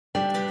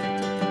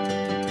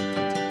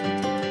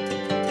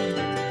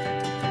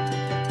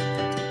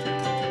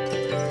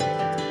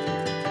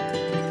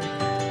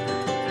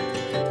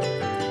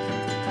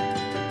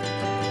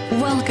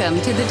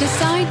Welcome to the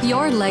Decide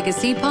Your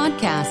Legacy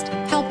podcast,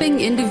 helping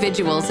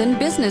individuals and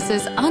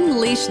businesses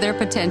unleash their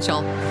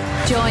potential.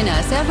 Join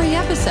us every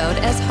episode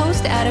as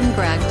host Adam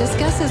Gregg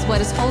discusses what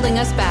is holding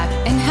us back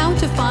and how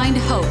to find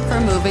hope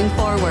for moving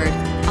forward.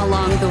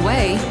 Along the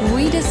way,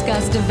 we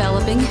discuss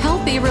developing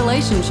healthy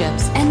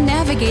relationships and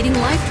navigating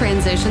life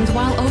transitions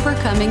while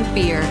overcoming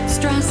fear,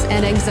 stress,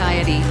 and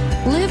anxiety.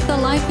 Live the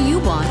life you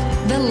want,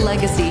 the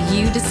legacy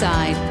you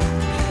decide.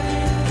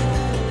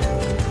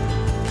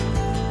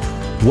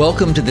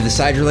 Welcome to the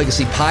Decide Your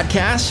Legacy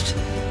podcast.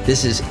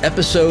 This is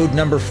episode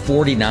number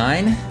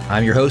 49.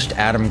 I'm your host,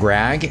 Adam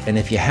Gregg. And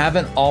if you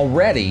haven't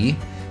already,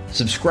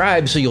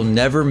 subscribe so you'll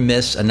never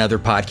miss another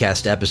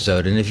podcast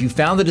episode. And if you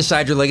found the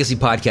Decide Your Legacy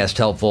podcast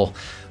helpful,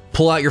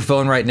 pull out your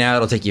phone right now.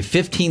 It'll take you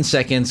 15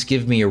 seconds.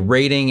 Give me a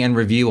rating and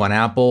review on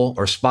Apple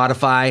or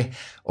Spotify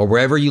or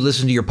wherever you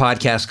listen to your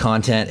podcast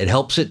content. It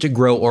helps it to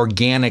grow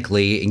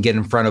organically and get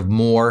in front of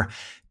more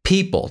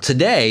people.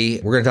 Today,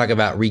 we're going to talk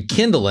about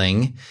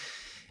rekindling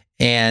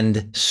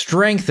and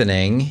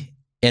strengthening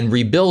and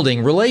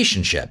rebuilding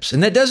relationships.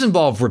 And that does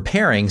involve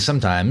repairing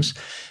sometimes,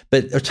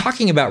 but they're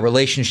talking about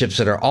relationships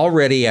that are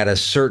already at a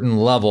certain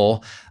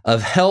level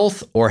of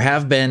health or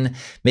have been,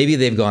 maybe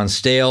they've gone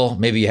stale,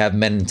 maybe you haven't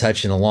been in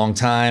touch in a long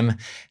time.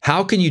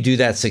 How can you do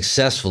that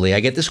successfully?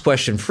 I get this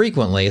question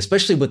frequently,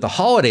 especially with the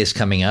holidays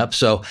coming up.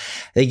 So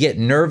they get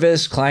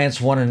nervous. Clients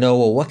want to know,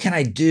 well, what can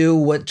I do?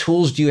 What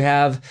tools do you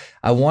have?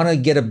 I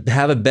want to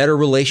have a better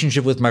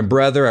relationship with my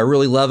brother. I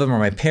really love him, or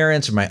my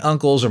parents, or my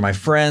uncles, or my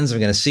friends. I'm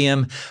going to see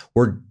him.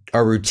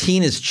 Our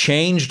routine has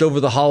changed over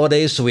the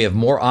holidays, so we have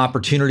more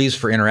opportunities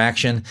for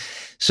interaction.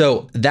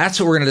 So that's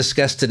what we're going to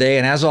discuss today.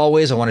 And as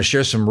always, I want to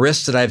share some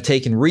risks that I've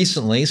taken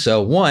recently.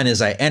 So one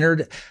is I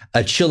entered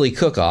a chili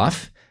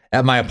cook-off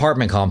at my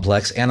apartment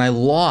complex and I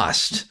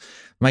lost.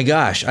 My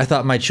gosh, I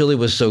thought my chili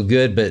was so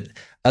good, but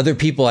other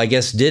people, I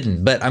guess,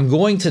 didn't. But I'm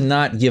going to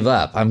not give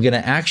up. I'm going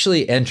to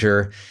actually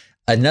enter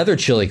another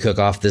chili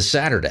cook-off this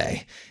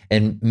Saturday.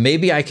 And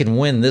maybe I can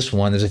win this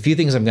one. There's a few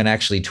things I'm going to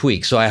actually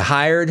tweak. So I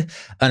hired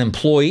an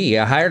employee.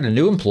 I hired a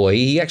new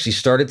employee. He actually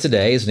started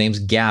today. His name's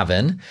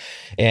Gavin,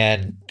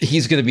 and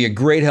he's going to be a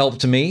great help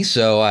to me.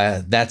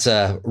 So that's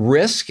a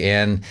risk,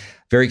 and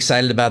very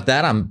excited about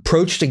that. I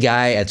approached a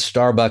guy at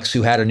Starbucks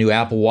who had a new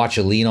Apple Watch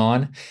Elite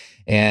on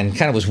and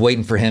kind of was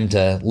waiting for him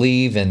to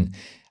leave. And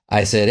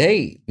I said,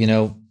 hey,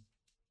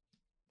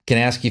 can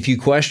I ask you a few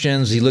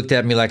questions? He looked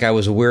at me like I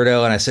was a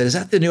weirdo. And I said, is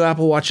that the new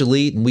Apple Watch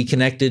Elite? And we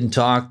connected and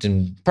talked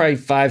in probably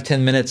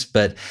 5-10 minutes,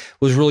 but it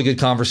was a really good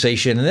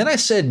conversation. And then I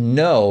said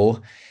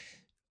no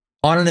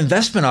on an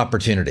investment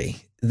opportunity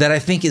that I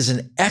think is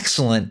an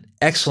excellent,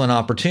 excellent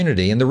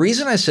opportunity. And the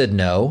reason I said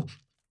no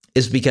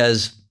is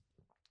because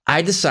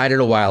I decided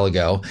a while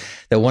ago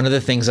that one of the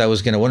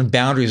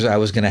boundaries I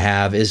was going to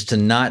have is to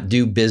not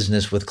do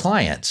business with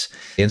clients.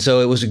 And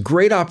so it was a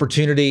great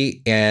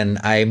opportunity, and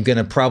I'm going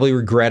to probably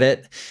regret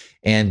it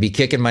and be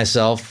kicking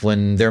myself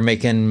when they're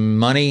making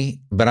money,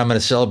 but I'm going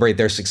to celebrate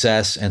their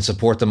success and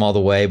support them all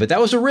the way. But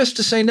that was a risk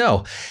to say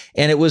no.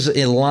 And it was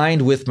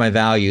aligned with my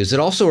values. It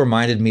also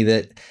reminded me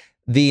that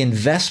the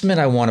investment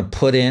I want to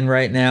put in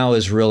right now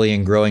is really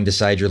in growing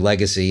Decide Your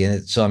Legacy.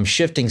 And so I'm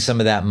shifting some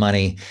of that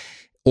money,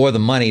 or the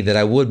money that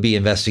I would be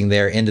investing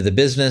there, into the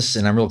business.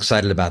 And I'm real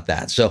excited about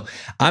that. So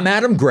I'm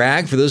Adam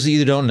Gregg. For those of you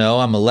who don't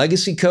know, I'm a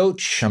legacy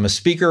coach. I'm a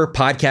speaker,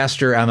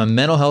 podcaster. I'm a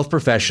mental health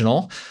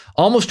professional.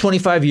 Almost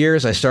 25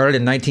 years. I started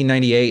in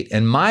 1998.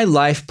 And my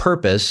life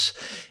purpose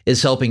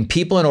is helping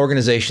people and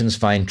organizations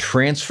find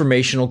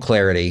transformational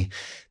clarity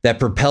that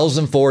propels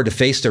them forward to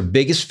face their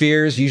biggest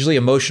fears, usually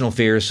emotional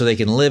fears, so they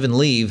can live and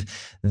leave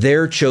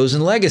their chosen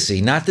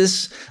legacy. Not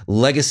this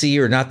legacy,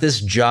 or not this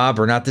job,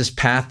 or not this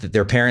path that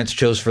their parents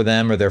chose for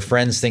them or their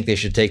friends think they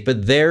should take,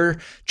 but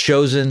their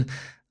chosen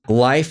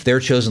life,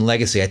 their chosen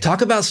legacy. I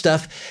talk about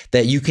stuff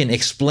that you can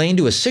explain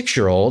to your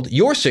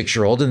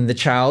 6-year-old, and the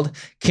child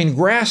can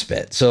grasp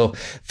it. So,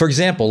 for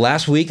example,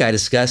 last week I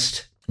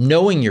discussed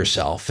knowing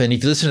yourself. And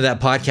if you listen to that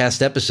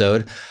podcast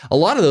episode, a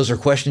lot of those are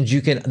questions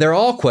they're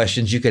all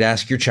questions you could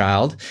ask your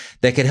child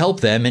that could help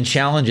them, and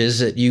challenges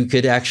that you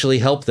could actually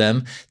help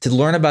them to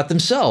learn about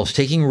themselves.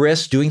 Taking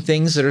risks, doing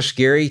things that are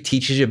scary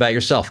teaches you about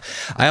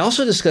yourself. I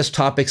also discuss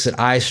topics that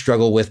I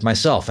struggle with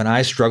myself, and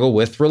I struggle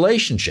with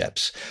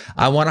relationships.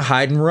 I want to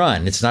hide and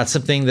run. It's not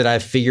something that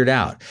I've figured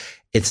out.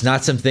 It's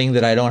not something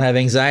that I don't have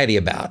anxiety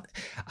about.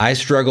 I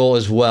struggle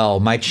as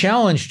well. My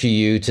challenge to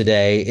you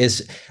today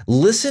is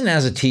listen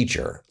as a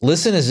teacher.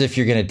 Listen as if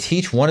you're going to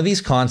teach one of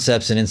these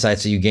concepts and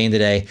insights that you gained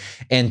today,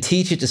 and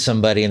teach it to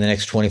somebody in the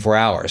next 24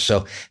 hours.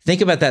 So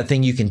think about that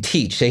thing you can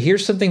teach. Say,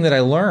 here's something that I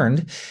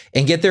learned,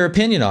 and get their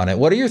opinion on it.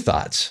 What are your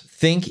thoughts?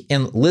 Think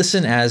and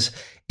listen as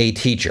a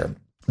teacher.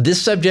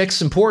 This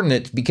subject's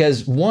important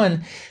because,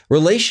 one,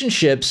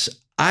 relationships,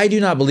 I do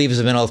not believe as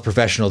a mental health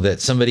professional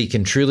that somebody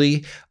can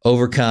truly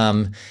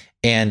overcome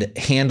and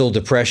handle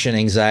depression,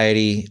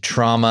 anxiety,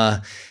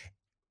 trauma,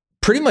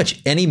 pretty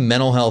much any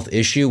mental health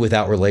issue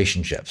without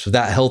relationships,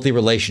 without healthy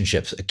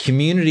relationships. A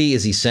community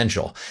is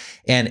essential.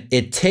 And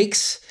it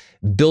takes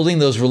building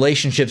those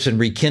relationships and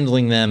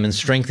rekindling them and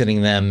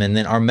strengthening them. And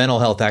then our mental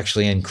health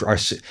actually,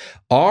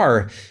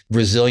 our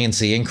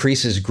resiliency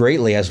increases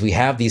greatly as we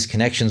have these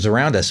connections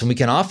around us. And we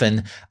can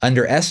often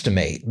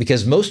underestimate,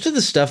 because most of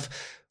the stuff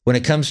when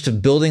it comes to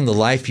building the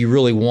life you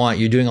really want,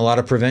 you're doing a lot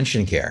of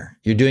prevention care.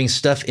 You're doing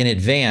stuff in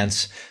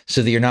advance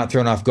so that you're not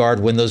thrown off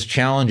guard when those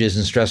challenges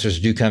and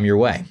stressors do come your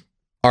way.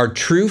 Our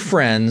true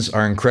friends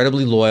are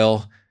incredibly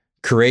loyal,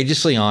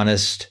 courageously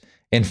honest,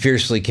 and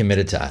fiercely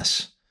committed to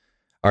us.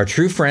 Our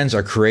true friends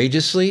are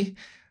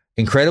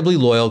incredibly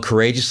loyal,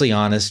 courageously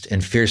honest,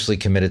 and fiercely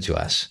committed to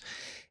us.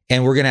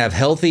 And we're going to have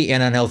healthy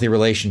and unhealthy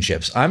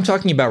relationships. I'm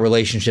talking about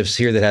relationships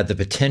here that have the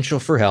potential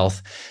for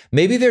health.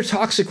 Maybe they're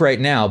toxic right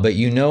now, but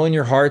you know in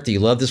your heart that you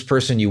love this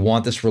person, you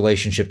want this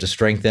relationship to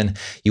strengthen,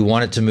 you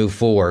want it to move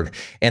forward.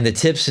 And the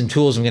tips and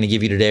tools I'm going to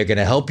give you today are going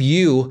to help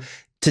you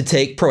to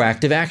take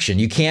proactive action.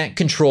 You can't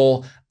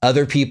control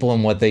other people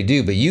and what they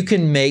do, but you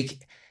can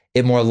make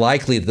it more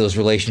likely that those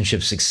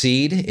relationships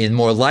succeed, and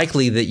more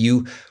likely that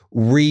you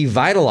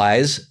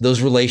revitalize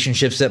those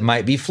relationships that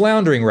might be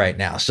floundering right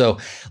now. So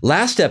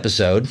last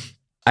episode,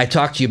 I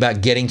talked to you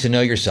about getting to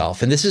know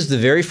yourself. And this is the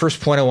very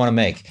first point I want to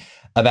make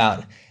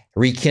about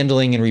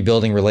rekindling and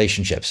rebuilding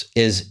relationships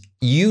is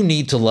you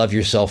need to love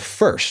yourself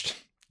first.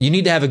 You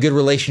need to have a good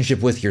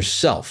relationship with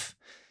yourself.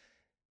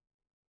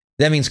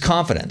 That means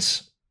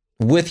confidence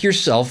with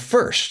yourself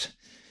first.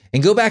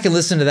 And go back and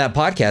listen to that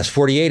podcast,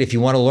 48, if you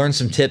want to learn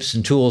some tips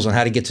and tools on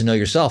how to get to know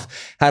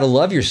yourself, how to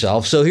love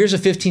yourself. So here's a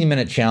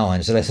 15-minute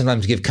challenge that I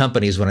sometimes give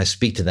companies when I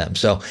speak to them.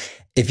 So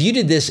if you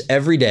did this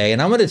every day,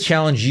 and I'm going to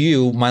challenge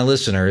you, my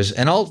listeners,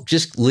 and I'll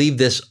just leave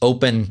this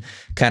open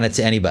kind of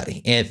to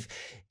anybody.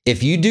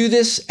 If you do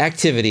this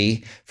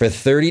activity for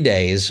 30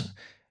 days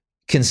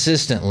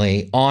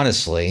consistently,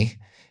 honestly,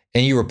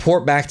 and you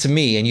report back to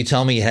me and you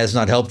tell me it has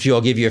not helped you,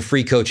 I'll give you a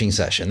free coaching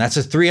session. That's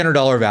a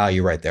 $300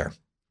 value right there.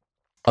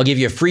 I'll give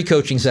you a free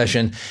coaching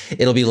session.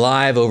 It'll be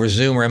live over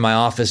Zoom or in my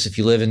office if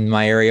you live in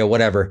my area,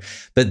 whatever.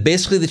 But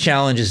basically the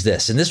challenge is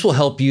this, and this will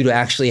help you to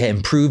actually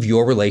improve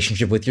your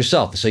relationship with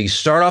yourself. So you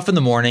start off in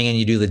the morning and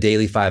you do the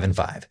daily 5 and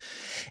 5.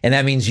 And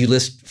that means you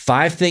list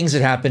 5 things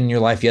that happened in your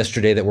life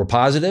yesterday that were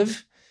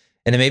positive,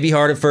 and it may be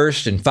hard at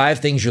first, and 5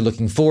 things you're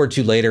looking forward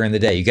to later in the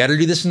day. You got to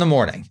do this in the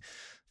morning.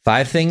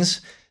 5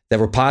 things that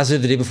were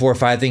positive the day before,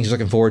 5 things you're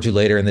looking forward to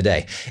later in the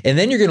day. And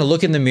then you're going to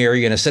look in the mirror,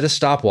 you're going to set a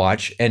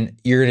stopwatch, and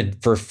you're going to,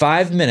 for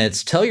 5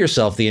 minutes, tell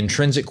yourself the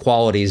intrinsic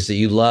qualities that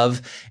you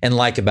love and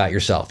like about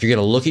yourself. You're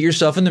going to look at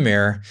yourself in the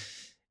mirror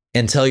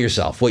and tell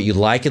yourself what you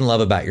like and love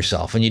about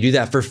yourself. And you do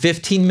that for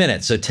 15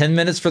 minutes. So 10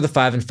 minutes for the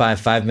 5 and 5,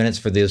 5 minutes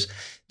for those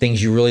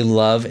things you really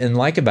love and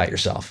like about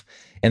yourself.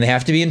 And they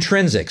have to be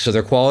intrinsic. So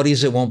they're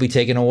qualities that won't be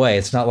taken away.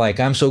 It's not like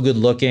I'm so good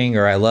looking,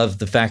 or I love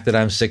the fact that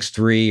I'm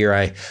 6'3", or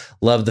I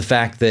love the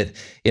fact that,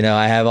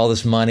 I have all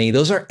this money.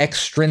 Those are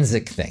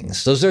extrinsic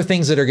things. Those are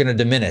things that are going to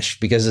diminish,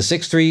 because the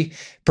 6'3"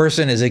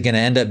 person is going to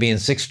end up being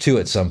 6'2"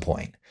 at some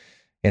point.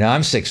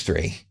 I'm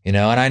 6'3", and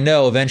I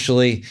know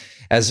eventually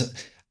as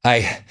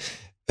I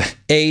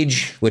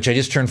age, which I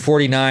just turned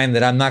 49,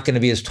 that I'm not going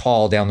to be as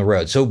tall down the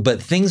road. So,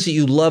 but things that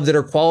you love that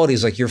are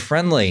qualities, like you're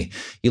friendly,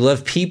 you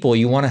love people,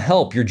 you want to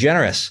help, you're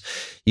generous,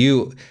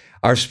 you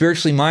are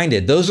spiritually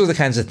minded. Those are the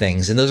kinds of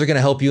things. And those are going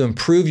to help you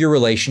improve your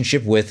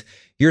relationship with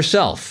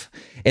yourself.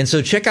 And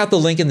so check out the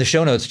link in the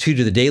show notes too,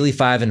 to the daily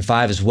 5 and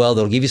 5 as well.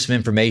 That'll give you some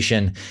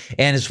information,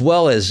 and as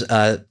well as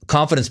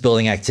confidence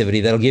building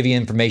activity that'll give you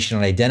information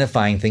on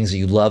identifying things that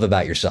you love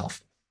about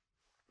yourself.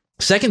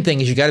 Second thing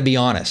is you got to be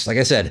honest. Like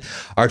I said,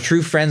 our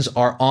true friends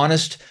are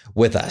honest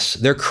with us.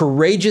 They're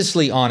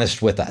courageously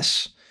honest with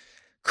us.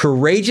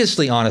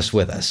 Courageously honest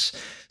with us.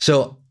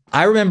 So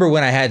I remember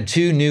when I had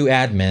 2 new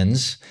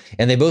admins,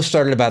 and they both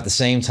started about the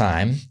same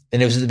time,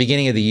 and it was at the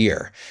beginning of the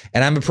year.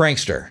 And I'm a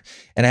prankster,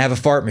 and I have a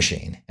fart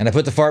machine, and I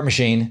put the fart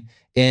machine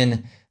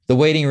in the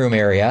waiting room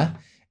area,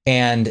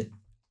 and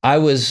I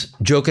was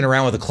joking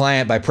around with a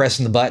client by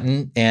pressing the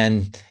button,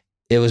 and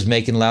it was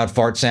making loud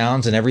fart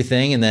sounds and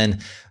everything. And then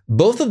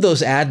both of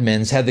those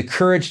admins had the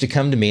courage to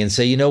come to me and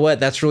say, you know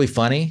what, that's really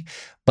funny,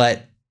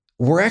 but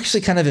we're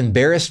actually kind of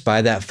embarrassed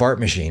by that fart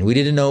machine. We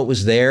didn't know it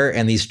was there.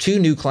 And these 2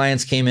 new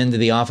clients came into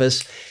the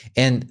office,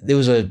 and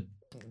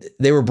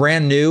they were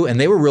brand new,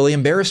 and they were really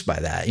embarrassed by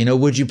that.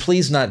 Would you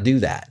please not do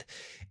that?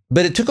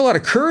 But it took a lot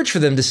of courage for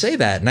them to say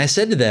that. And I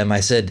said to them,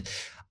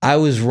 I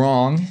was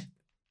wrong,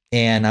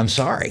 and I'm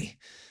sorry.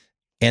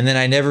 And then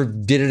I never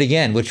did it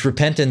again, which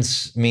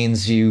repentance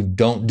means you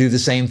don't do the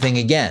same thing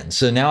again.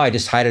 So now I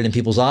just hide it in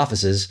people's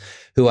offices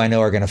who I know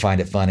are going to find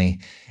it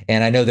funny.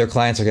 And I know their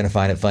clients are going to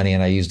find it funny.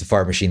 And I use the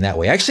fart machine that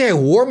way. Actually, I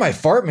wore my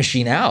fart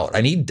machine out.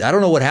 I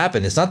don't know what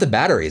happened. It's not the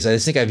batteries. I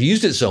just think I've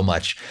used it so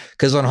much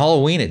because on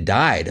Halloween it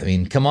died. I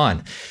mean, come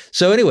on.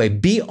 So anyway,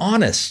 be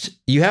honest.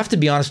 You have to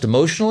be honest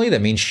emotionally.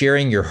 That means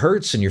sharing your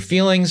hurts and your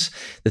feelings,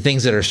 the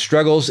things that are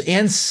struggles,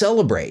 and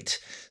celebrate.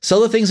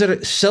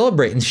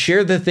 Celebrate and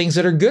share the things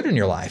that are good in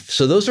your life.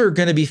 So those are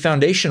going to be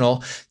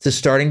foundational to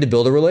starting to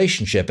build a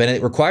relationship. And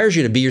it requires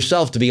you to be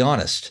yourself, to be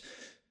honest.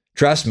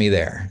 Trust me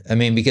there. I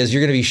mean, because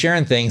you're going to be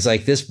sharing things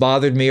like this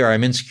bothered me, or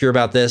I'm insecure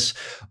about this,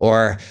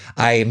 or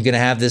I am going to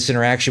have this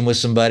interaction with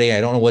somebody.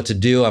 I don't know what to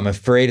do. I'm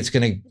afraid it's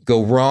going to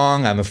go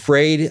wrong. I'm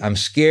afraid, I'm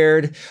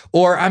scared,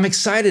 or I'm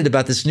excited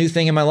about this new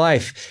thing in my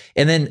life.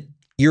 And then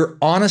you're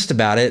honest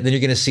about it, then you're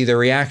going to see their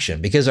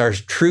reaction, because our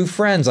true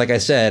friends, like I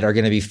said, are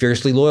going to be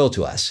fiercely loyal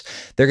to us.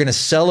 They're going to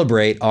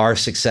celebrate our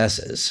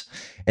successes.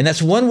 And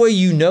that's one way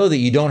you know that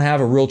you don't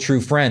have a real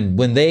true friend,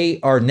 when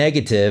they are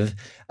negative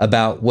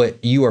about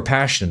what you are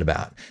passionate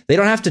about. They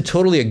don't have to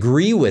totally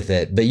agree with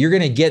it, but you're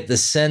going to get the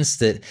sense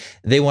that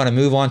they want to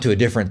move on to a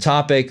different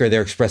topic, or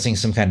they're expressing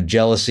some kind of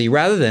jealousy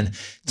rather than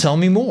tell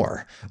me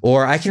more,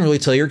 or I can really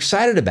tell you're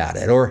excited about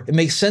it, or it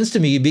makes sense to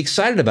me you'd be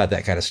excited about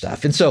that kind of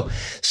stuff. And so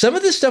some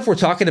of this stuff we're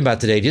talking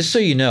about today, just so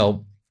you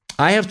know,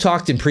 I have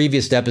talked in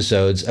previous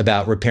episodes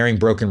about repairing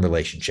broken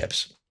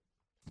relationships.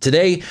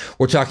 Today,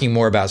 we're talking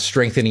more about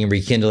strengthening and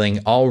rekindling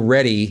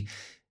already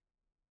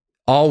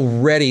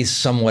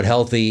somewhat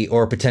healthy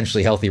or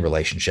potentially healthy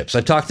relationships.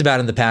 I've talked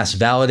about in the past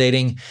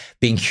validating,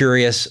 being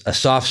curious, a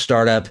soft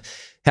startup,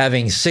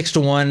 having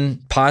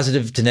 6-to-1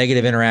 positive to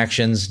negative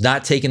interactions,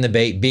 not taking the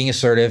bait, being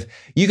assertive.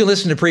 You can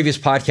listen to previous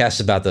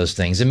podcasts about those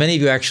things, and many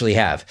of you actually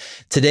have.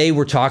 Today,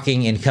 we're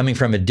talking and coming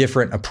from a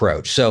different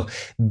approach. So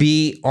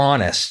be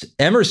honest.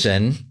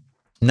 Emerson,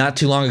 not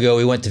too long ago,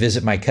 we went to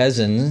visit my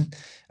cousin,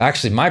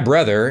 actually my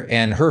brother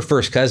and her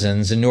first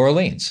cousins in New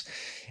Orleans.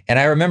 And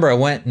I remember I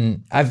went,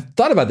 and I've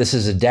thought about this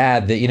as a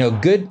dad, that,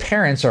 good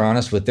parents are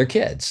honest with their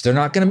kids. They're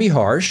not going to be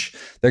harsh.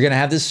 They're going to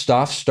have this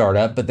soft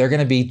startup, but they're going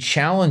to be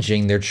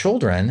challenging their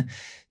children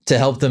to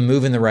help them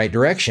move in the right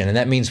direction. And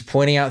that means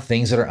pointing out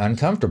things that are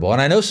uncomfortable.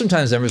 And I know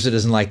sometimes Emerson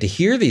doesn't like to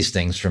hear these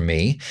things from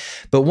me,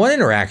 but one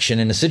interaction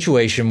in a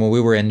situation where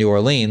we were in New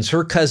Orleans,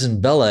 her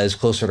cousin Bella is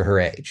closer to her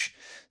age.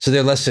 So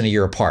they're less than a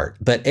year apart.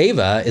 But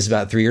Ava is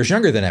about 3 years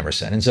younger than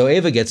Emerson. And so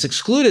Ava gets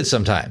excluded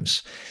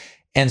sometimes.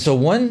 And so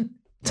one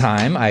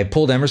time I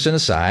pulled Emerson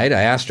aside.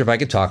 I asked her if I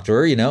could talk to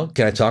her,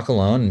 can I talk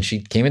alone? And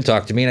she came and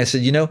talked to me. And I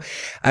said,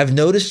 I've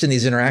noticed in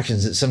these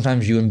interactions that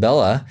sometimes you and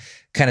Bella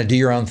kind of do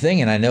your own thing.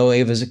 And I know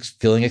Ava's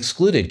feeling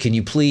excluded. Can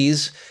you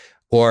please,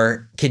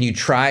 or can you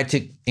try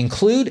to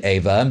include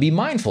Ava and be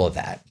mindful of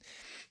that?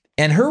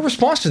 And her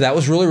response to that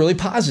was really, really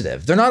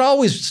positive.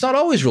 It's not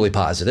always really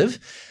positive,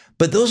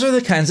 but those are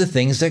the kinds of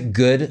things that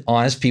good,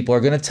 honest people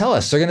are going to tell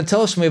us. They're going to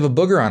tell us when we have a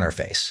booger on our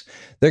face.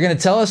 They're going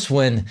to tell us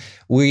when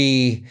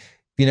we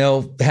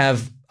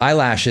have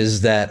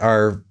eyelashes that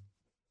are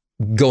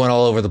going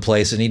all over the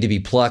place and need to be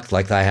plucked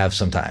like I have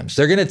sometimes.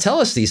 They're going to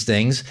tell us these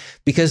things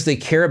because they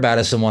care about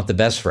us and want the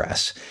best for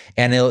us.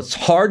 And it's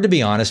hard to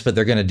be honest, but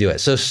they're going to do it.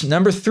 So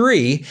number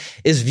 3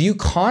 is view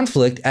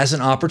conflict as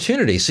an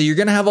opportunity. So you're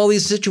going to have all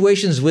these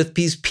situations with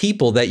these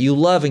people that you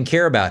love and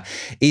care about,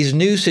 these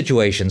new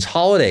situations,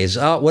 holidays,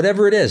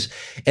 whatever it is.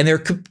 And there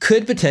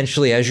could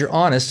potentially, as you're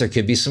honest, there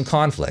could be some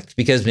conflict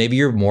because maybe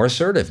you're more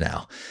assertive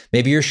now.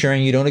 Maybe you're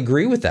sharing you don't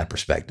agree with that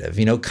perspective,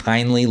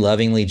 kindly,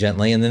 lovingly,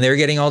 gently, and then they're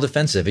getting all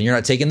defensive and you're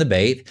not taking the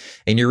bait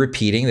and you're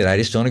repeating that I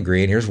just don't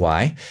agree and here's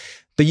why.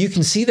 But you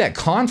can see that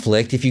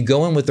conflict if you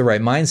go in with the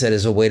right mindset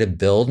as a way to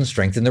build and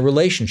strengthen the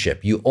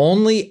relationship. You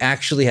only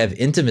actually have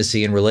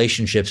intimacy in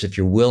relationships if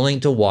you're willing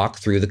to walk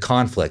through the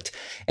conflict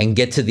and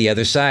get to the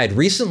other side.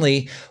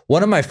 Recently,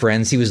 one of my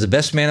friends, he was the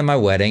best man at my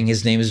wedding.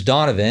 His name is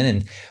Donovan,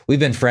 and we've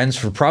been friends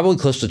for probably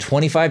close to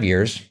 25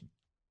 years.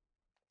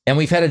 And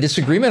we've had a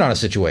disagreement on a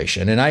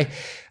situation. And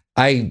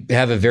I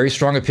have a very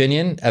strong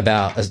opinion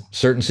about a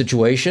certain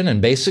situation.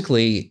 And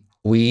basically,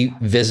 we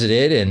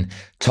visited and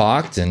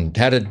talked and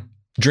had a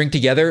drink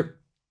together.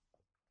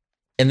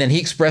 And then he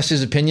expressed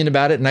his opinion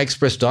about it. And I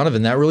expressed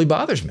Donovan, that really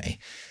bothers me.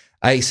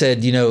 I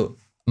said,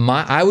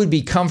 I would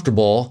be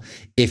comfortable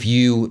if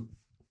you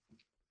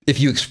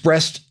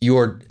expressed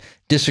your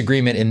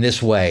disagreement in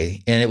this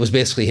way. And it was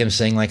basically him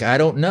saying I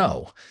don't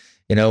know,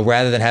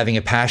 rather than having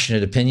a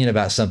passionate opinion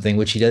about something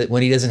which he does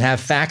when he doesn't have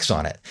facts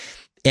on it.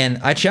 And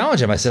I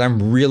challenged him. I said,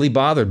 I'm really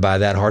bothered by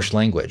that harsh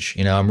language.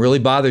 I'm really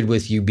bothered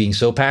with you being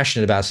so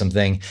passionate about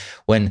something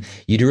when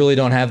you really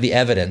don't have the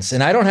evidence.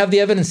 And I don't have the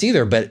evidence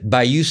either, but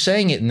by you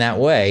saying it in that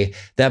way,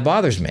 that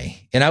bothers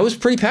me. And I was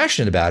pretty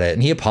passionate about it.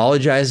 And he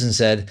apologized and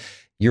said,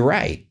 you're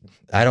right.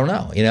 I don't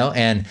know,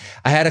 and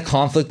I had a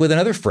conflict with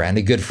another friend,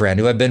 a good friend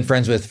who I've been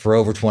friends with for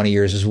over 20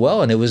 years as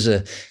well. And it was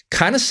a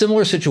kind of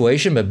similar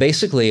situation, but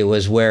basically it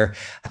was where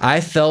I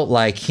felt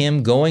like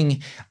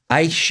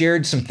I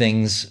shared some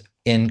things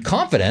in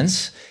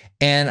confidence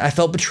and I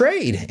felt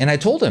betrayed. And I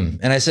told him,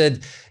 and I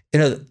said,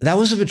 that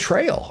was a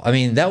betrayal. I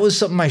mean, that was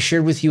something I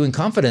shared with you in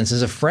confidence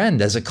as a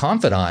friend, as a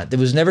confidant. It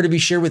was never to be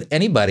shared with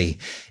anybody.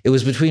 It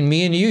was between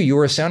me and you. You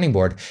were a sounding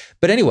board.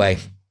 But anyway,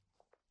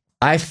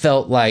 I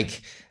felt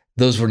like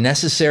those were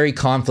necessary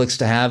conflicts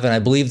to have. And I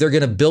believe they're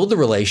going to build the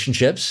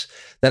relationships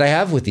that I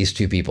have with these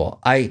two people.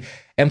 I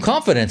am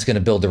confident it's going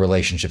to build the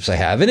relationships I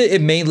have. And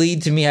it may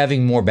lead to me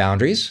having more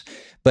boundaries,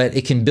 but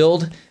it can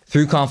build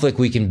through conflict.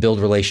 We can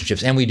build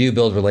relationships, and we do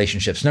build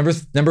relationships.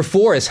 Number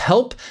 4 is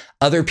help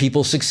other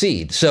people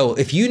succeed. So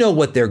if you know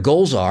what their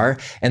goals are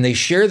and they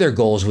share their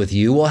goals with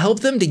you, well, help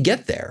them to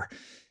get there.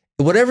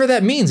 whatever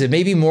that means. It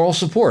may be moral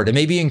support. It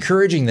may be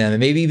encouraging them. It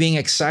may be being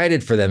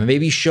excited for them. It may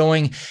be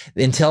showing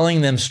and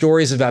telling them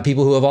stories about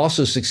people who have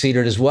also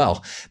succeeded as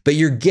well. But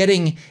you're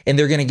getting, and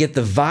they're going to get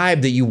the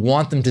vibe that you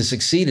want them to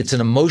succeed. It's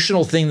an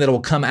emotional thing that will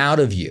come out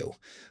of you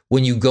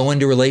when you go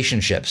into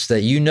relationships,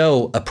 that you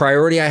know a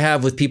priority I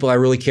have with people I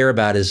really care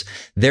about is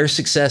their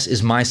success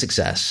is my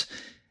success.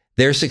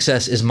 Their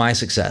success is my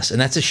success. And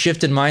that's a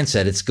shift in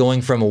mindset. It's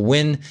going from a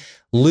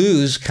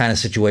win-lose kind of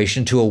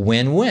situation to a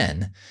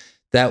win-win.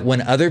 That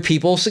when other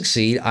people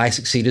succeed, I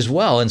succeed as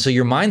well. And so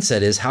your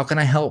mindset is, how can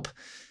I help?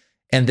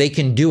 And they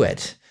can do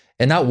it.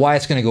 And not why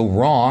it's going to go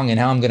wrong and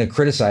how I'm going to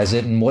criticize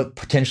it and what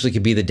potentially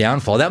could be the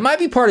downfall. That might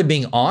be part of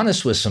being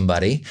honest with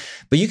somebody,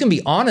 but you can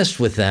be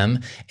honest with them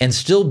and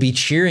still be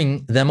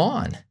cheering them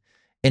on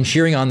and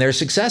cheering on their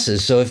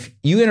successes. So if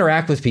you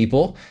interact with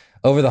people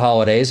over the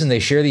holidays and they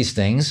share these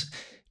things,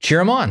 cheer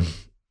them on.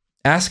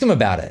 Ask them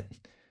about it.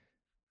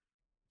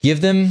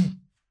 Give them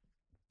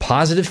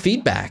positive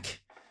feedback.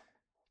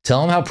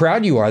 Tell them how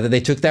proud you are that they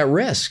took that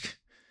risk.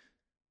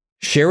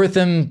 Share with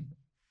them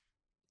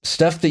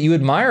stuff that you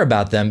admire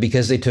about them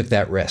because they took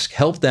that risk.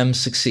 Help them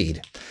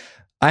succeed.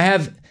 I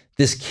have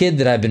this kid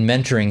that I've been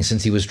mentoring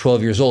since he was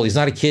 12 years old. He's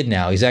not a kid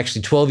now. He's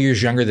actually 12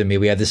 years younger than me.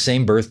 We have the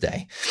same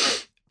birthday.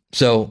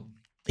 So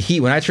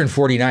when I turned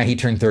 49, he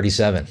turned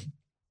 37.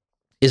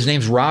 His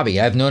name's Robbie.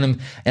 I've known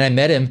him and I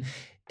met him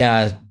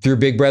through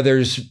Big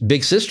Brothers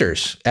Big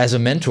Sisters as a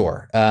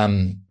mentor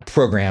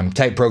program.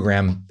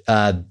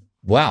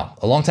 Wow,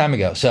 a long time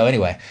ago. So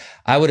anyway,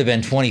 I would have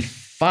been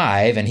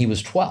 25 and he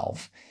was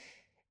 12.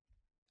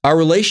 Our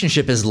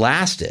relationship has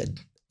lasted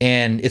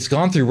and it's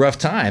gone through rough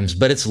times,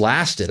 but it's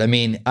lasted. I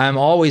mean, I'm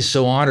always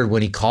so honored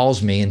when he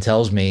calls me and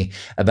tells me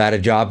about a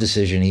job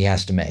decision he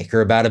has to make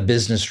or about a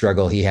business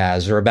struggle he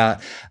has or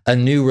about a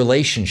new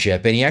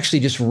relationship. And he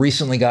actually just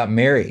recently got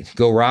married,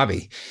 go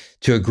Robbie,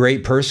 to a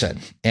great person.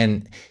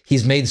 And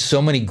he's made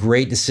so many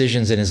great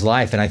decisions in his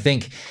life. And I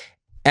think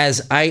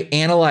as I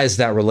analyze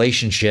that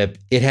relationship,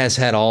 it has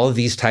had all of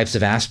these types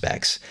of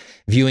aspects,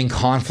 viewing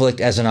conflict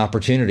as an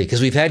opportunity,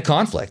 because we've had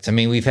conflict. I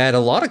mean, we've had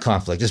a lot of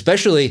conflict,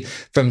 especially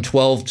from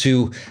 12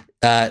 to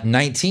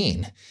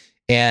 19.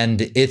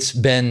 And it's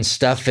been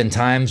stuff and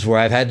times where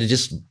I've had to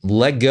just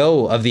let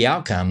go of the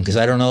outcome because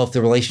I don't know if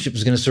the relationship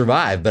is going to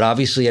survive, but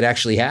obviously it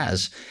actually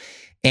has.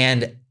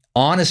 And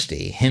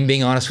honesty, him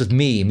being honest with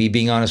me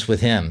being honest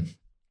with him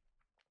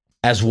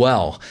as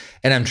well.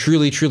 And I'm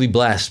truly, truly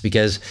blessed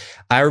because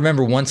I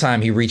remember one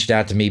time he reached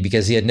out to me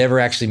because he had never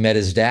actually met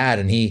his dad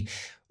and he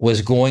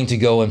was going to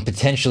go and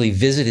potentially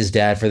visit his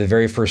dad for the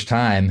very first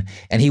time.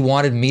 And he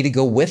wanted me to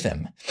go with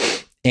him.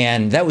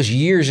 And that was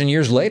years and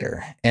years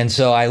later. And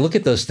so I look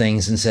at those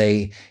things and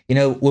say, you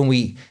know, when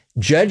we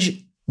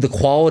judge the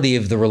quality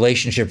of the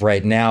relationship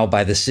right now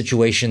by the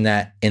situation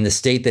that in the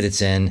state that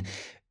it's in,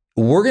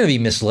 we're going to be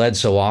misled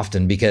so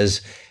often because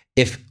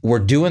if we're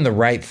doing the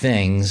right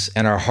things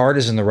and our heart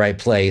is in the right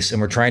place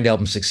and we're trying to help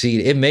them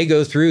succeed, it may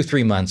go through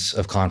 3 months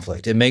of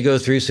conflict. It may go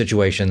through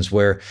situations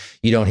where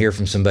you don't hear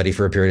from somebody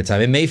for a period of time.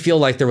 It may feel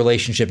like the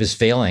relationship is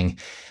failing,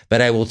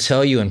 but I will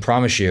tell you and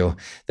promise you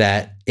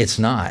that it's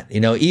not. You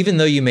know, even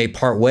though you may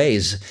part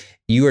ways,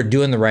 you are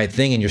doing the right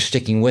thing and you're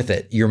sticking with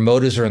it. Your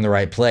motives are in the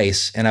right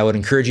place. And I would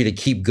encourage you to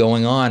keep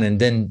going on.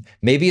 And then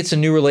maybe it's a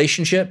new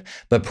relationship,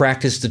 but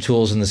practice the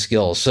tools and the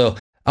skills. So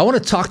I want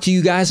to talk to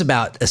you guys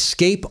about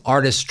Escape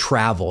Artist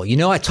Travel. You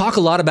know, I talk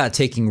a lot about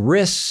taking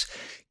risks,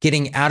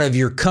 getting out of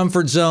your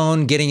comfort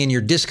zone, getting in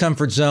your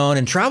discomfort zone,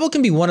 and travel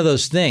can be one of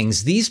those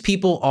things. These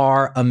people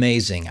are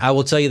amazing. I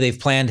will tell you, they've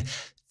planned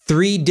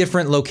 3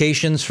 different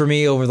locations for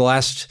me over the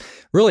last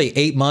really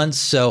 8 months.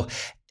 So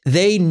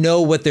they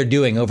know what they're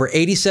doing. Over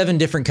 87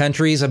 different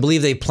countries. I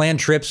believe they plan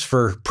trips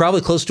for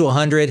probably close to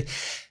 100.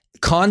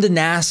 Condé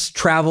Nast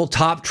Travel,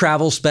 top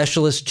travel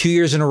specialist, 2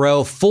 years in a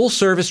row, full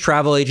service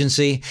travel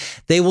agency.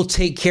 They will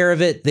take care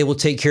of it. They will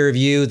take care of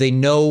you. They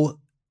know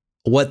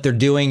what they're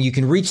doing. You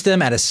can reach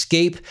them at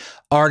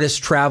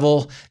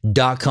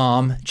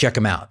escapeartisttravel.com. Check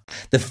them out.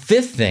 The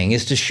 5th thing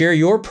is to share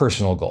your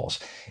personal goals.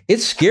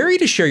 It's scary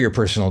to share your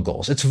personal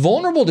goals. It's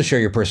vulnerable to share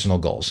your personal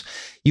goals.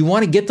 You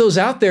want to get those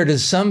out there to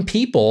some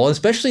people,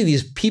 especially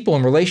these people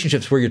in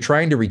relationships where you're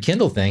trying to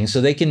rekindle things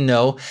so they can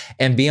know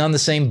and be on the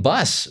same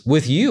bus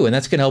with you. And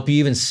that's going to help you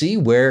even see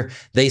where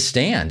they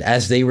stand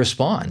as they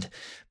respond.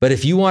 But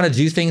if you want to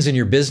do things in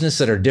your business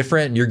that are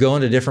different and you're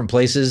going to different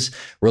places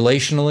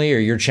relationally, or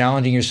you're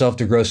challenging yourself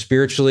to grow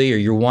spiritually, or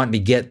you're wanting to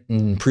get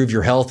and improve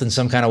your health in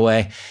some kind of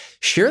way,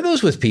 share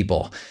those with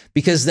people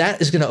because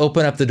that is going to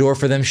open up the door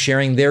for them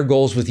sharing their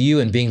goals with you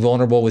and being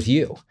vulnerable with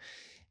you.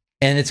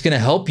 And it's going to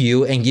help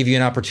you and give you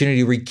an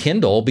opportunity to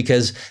rekindle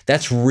because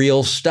that's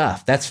real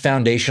stuff. That's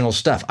foundational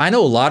stuff. I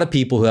know a lot of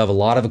people who have a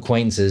lot of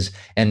acquaintances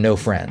and no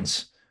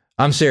friends.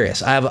 I'm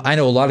serious. I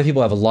know a lot of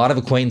people who have a lot of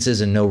acquaintances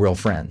and no real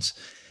friends.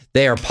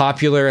 They are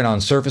popular and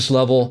on surface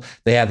level.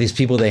 They have these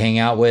people they hang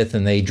out with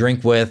and they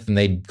drink with and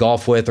they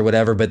golf with or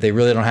whatever, but they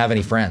really don't have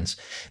any friends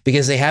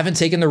because they haven't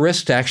taken the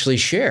risk to actually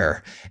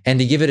share and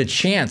to give it a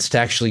chance to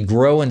actually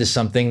grow into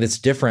something that's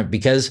different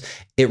because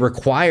it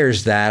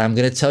requires that. I'm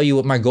going to tell you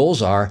what my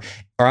goals are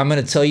or I'm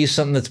going to tell you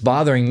something that's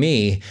bothering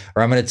me,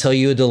 or I'm going to tell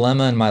you a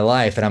dilemma in my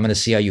life and I'm going to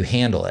see how you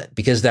handle it.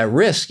 Because that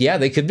risk, yeah,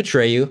 they could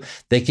betray you.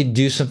 They could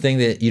do something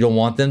that you don't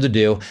want them to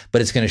do, but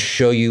it's going to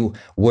show you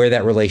where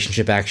that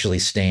relationship actually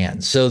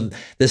stands. So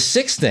the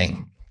sixth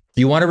thing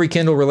you want to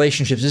rekindle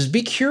relationships is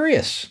be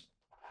curious.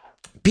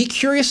 Be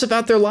curious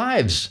about their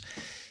lives.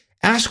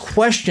 Ask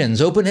questions,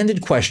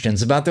 open-ended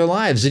questions about their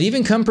lives, and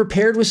even come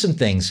prepared with some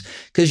things,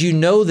 because you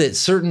know that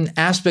certain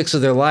aspects of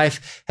their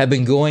life have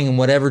been going in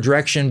whatever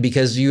direction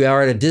because you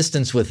are at a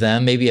distance with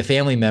them, maybe a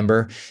family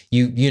member,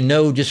 you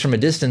know just from a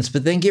distance,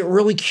 but then get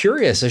really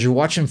curious as you're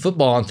watching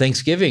football on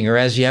Thanksgiving, or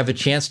as you have a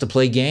chance to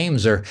play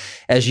games, or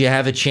as you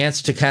have a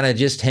chance to kind of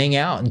just hang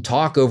out and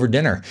talk over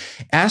dinner.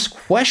 Ask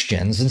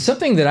questions, and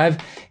something that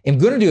I'm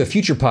going to do a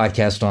future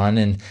podcast on,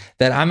 and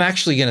that I'm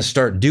actually going to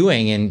start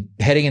doing and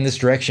heading in this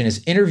direction,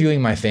 is interviewing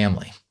my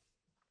family,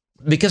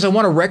 because I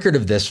want a record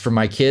of this for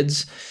my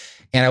kids.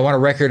 And I want a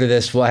record of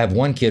this. Well, I have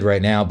one kid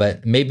right now,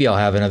 but maybe I'll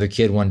have another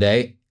kid one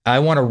day. I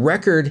want a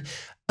record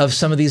of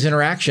some of these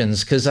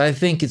interactions, because I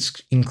think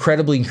it's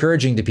incredibly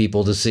encouraging to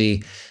people to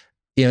see,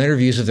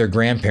 interviews with their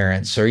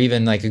grandparents, or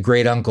even like a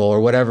great uncle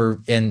or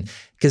whatever. And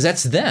because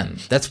that's them,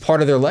 that's part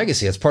of their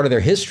legacy. That's part of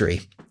their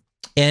history.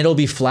 And it'll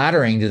be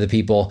flattering to the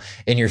people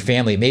in your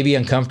family. It may be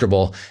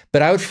uncomfortable,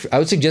 but I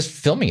would suggest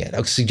filming it. I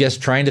would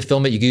suggest trying to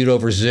film it. You could do it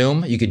over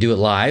Zoom. You could do it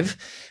live,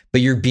 but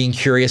you're being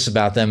curious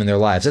about them and their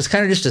lives. That's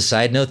kind of just a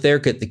side note there.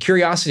 The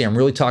curiosity I'm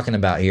really talking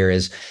about here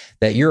is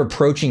that you're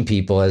approaching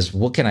people as,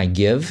 what can I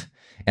give,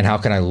 and how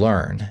can I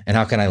learn, and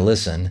how can I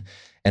listen,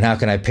 and how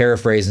can I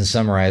paraphrase and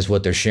summarize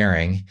what they're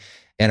sharing,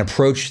 and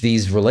approach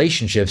these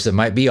relationships that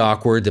might be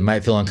awkward, that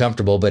might feel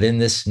uncomfortable, but in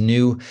this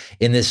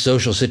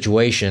social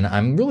situation,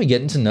 I'm really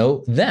getting to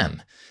know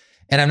them.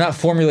 And I'm not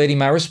formulating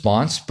my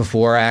response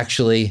before I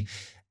actually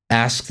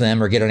ask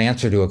them or get an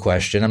answer to a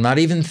question. I'm not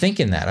even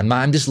thinking that.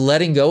 I'm just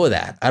letting go of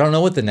that. I don't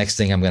know what the next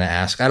thing I'm going to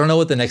ask. I don't know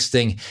what the next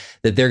thing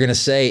that they're going to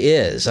say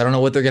is. I don't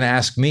know what they're going to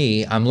ask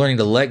me. I'm learning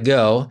to let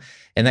go.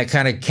 And that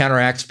kind of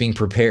counteracts being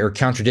prepared, or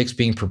contradicts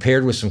being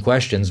prepared with some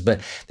questions.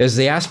 But there's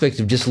the aspect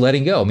of just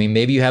letting go. I mean,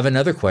 maybe you have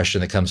another question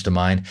that comes to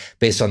mind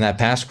based on that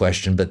past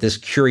question, but this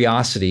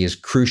curiosity is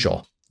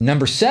crucial.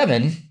 Number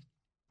 7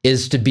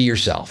 is to be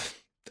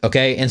yourself.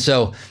 Okay. And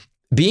so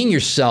being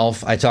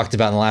yourself, I talked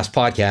about in the last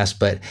podcast,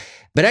 but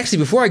actually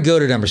before I go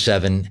to number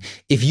 7,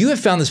 if you have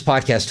found this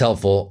podcast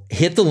helpful,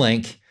 hit the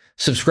link.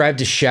 Subscribe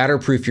to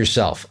Shatterproof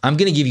Yourself. I'm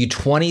going to give you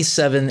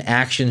 27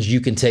 actions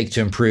you can take to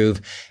improve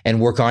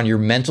and work on your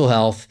mental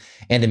health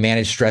and to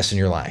manage stress in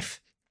your life.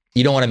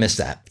 You don't want to miss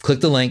that. Click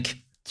the link,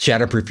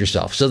 Shatterproof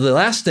Yourself. So the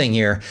last thing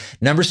here,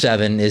 number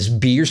 7, is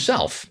be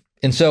yourself.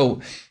 And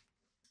so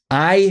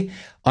on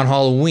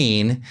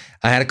Halloween,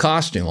 I had a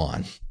costume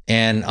on,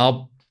 and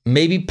I'll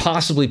maybe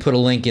possibly put a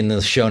link in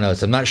the show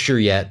notes. I'm not sure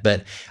yet,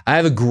 but I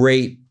have a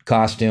great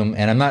costume,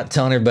 and I'm not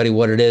telling everybody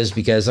what it is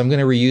because I'm going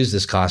to reuse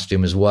this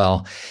costume as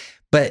well.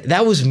 But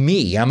that was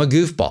me. I'm a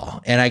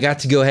goofball, and I got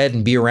to go ahead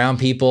and be around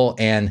people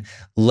and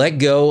let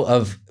go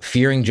of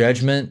fearing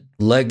judgment,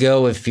 let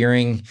go of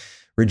fearing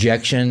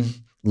rejection,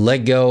 let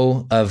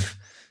go of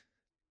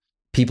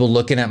people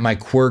looking at my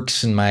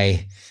quirks and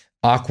my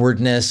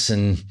awkwardness,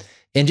 and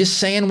just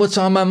saying what's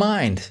on my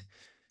mind,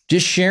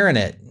 just sharing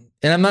it.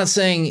 And I'm not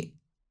saying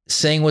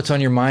what's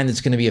on your mind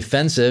that's going to be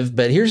offensive,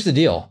 but here's the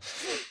deal.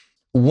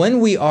 When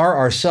we are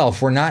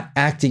ourselves, we're not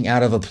acting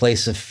out of a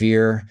place of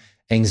fear,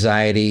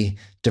 anxiety,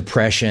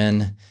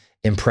 depression,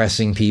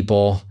 impressing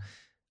people,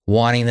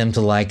 wanting them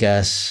to like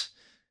us,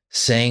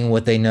 saying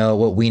what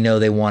we know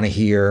they want to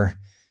hear,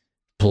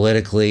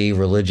 politically,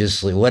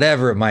 religiously,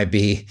 whatever it might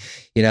be.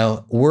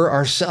 We're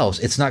ourselves.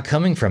 It's not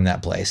coming from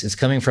that place. It's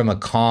coming from a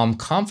calm,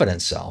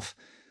 confident self,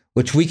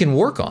 which we can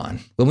work on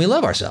when we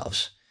love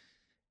ourselves.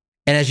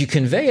 And as you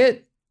convey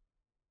it,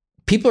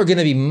 people are going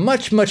to be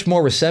much, much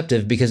more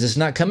receptive, because it's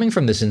not coming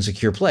from this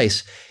insecure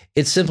place.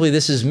 It's simply,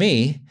 this is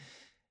me.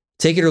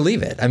 Take it or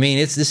leave it. I mean,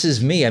 this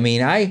is me. I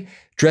mean, I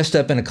dressed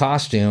up in a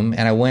costume,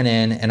 and I went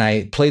in and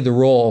I played the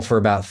role for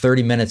about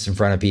 30 minutes in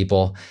front of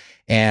people.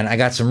 And I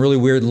got some really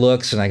weird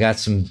looks, and I got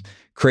some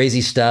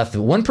crazy stuff.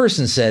 One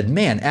person said,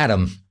 "Man,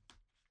 Adam,"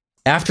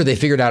 after they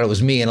figured out it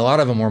was me, and a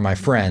lot of them were my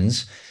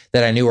friends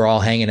that I knew were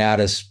all hanging out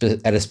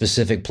at a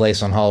specific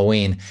place on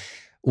Halloween.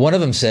 One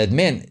of them said,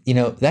 "Man,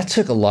 that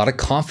took a lot of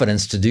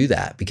confidence to do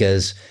that,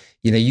 because,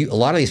 a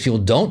lot of these people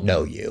don't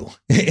know you,"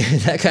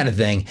 that kind of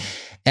thing.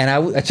 And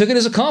I took it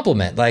as a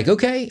compliment. Like,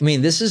 okay, I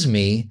mean, this is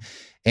me,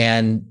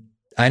 and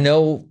I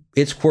know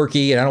it's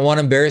quirky, and I don't want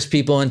to embarrass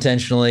people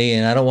intentionally,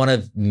 and I don't want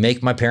to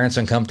make my parents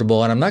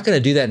uncomfortable, and I'm not going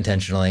to do that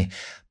intentionally,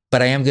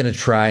 but I am going to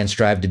try and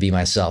strive to be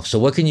myself. So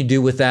what can you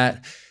do with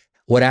that?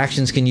 What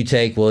actions can you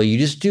take? Well, you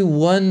just do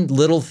one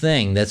little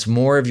thing that's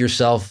more of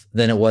yourself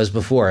than it was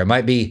before. It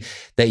might be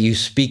that you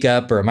speak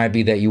up, or it might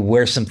be that you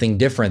wear something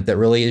different that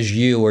really is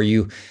you, or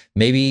you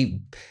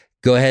maybe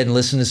go ahead and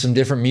listen to some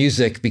different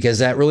music because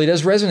that really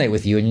does resonate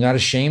with you and you're not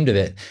ashamed of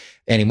it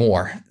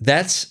anymore.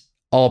 That's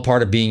all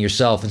part of being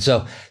yourself. And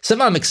so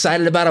something I'm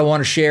excited about, I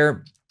want to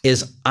share.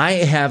 is I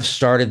have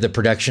started the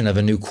production of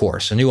a new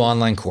course, a new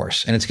online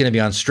course, and it's going to be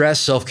on stress,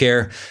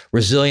 self-care,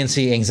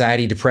 resiliency,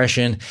 anxiety,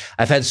 depression.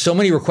 I've had so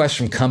many requests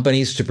from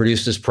companies to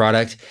produce this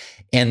product,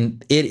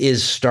 and it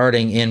is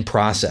starting in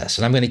process.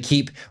 And I'm going to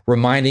keep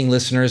reminding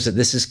listeners that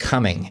this is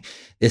coming.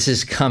 This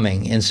is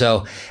coming. And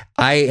so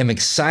I am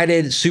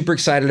excited, super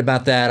excited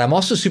about that. I'm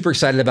also super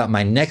excited about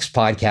my next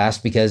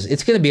podcast because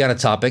it's going to be on a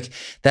topic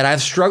that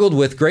I've struggled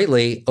with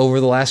greatly over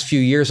the last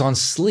few years on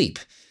sleep,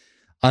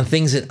 on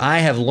things that I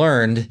have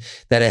learned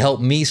that have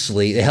helped me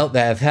sleep,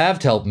 that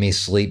have helped me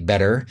sleep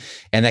better,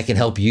 and that can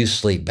help you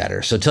sleep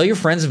better. So tell your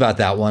friends about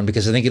that one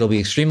because I think it'll be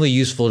extremely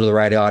useful to the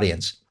right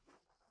audience.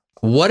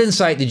 What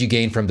insight did you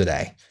gain from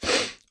today?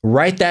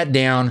 Write that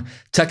down,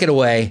 tuck it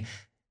away.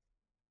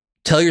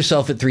 Tell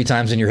yourself it 3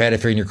 times in your head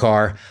if you're in your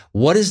car.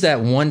 What is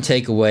that one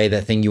takeaway,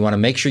 that thing you want to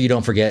make sure you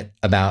don't forget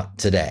about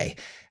today?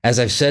 As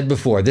I've said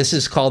before, this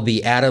is called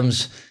the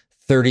Adams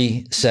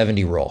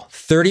 30-70 rule.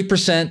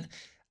 30%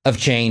 of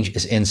change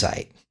is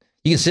insight.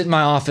 You can sit in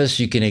my office,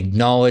 you can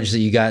acknowledge that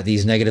you got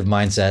these negative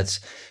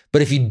mindsets,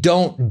 but if you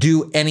don't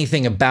do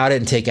anything about it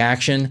and take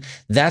action,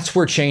 that's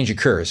where change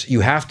occurs. You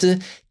have to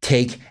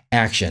take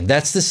action.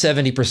 That's the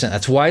 70%.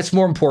 That's why it's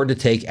more important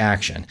to take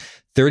action.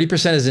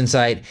 30% is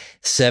insight,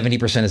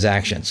 70% is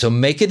action. So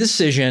make a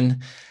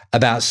decision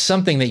about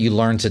something that you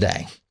learned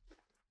today.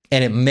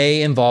 And it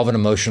may involve an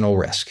emotional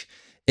risk.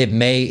 It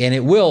may, and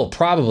it will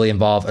probably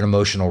involve an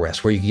emotional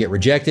risk where you can get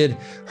rejected,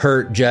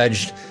 hurt,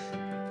 judged,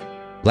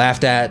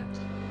 laughed at.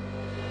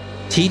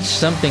 Teach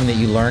something that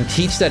you learned.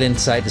 Teach that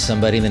insight to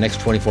somebody in the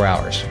next 24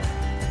 hours.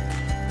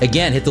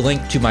 Again, hit the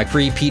link to my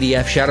free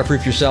PDF,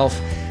 Shadowproof Yourself.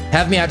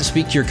 Have me out to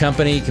speak to your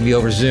company. It can be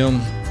over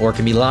Zoom or it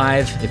can be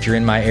live if you're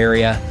in my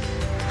area.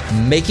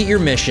 Make it your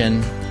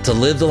mission to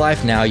live the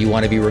life now you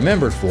want to be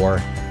remembered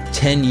for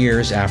 10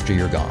 years after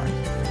you're gone.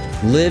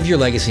 Live your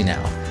legacy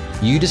now.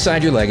 You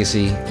decide your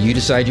legacy. You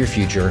decide your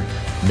future.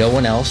 No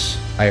one else.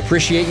 I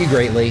appreciate you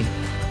greatly,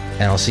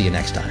 and I'll see you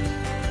next time.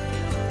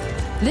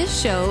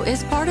 This show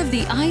is part of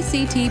the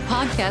ICT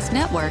Podcast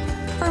Network.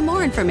 For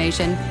more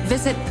information,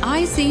 visit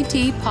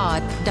ictpod.net.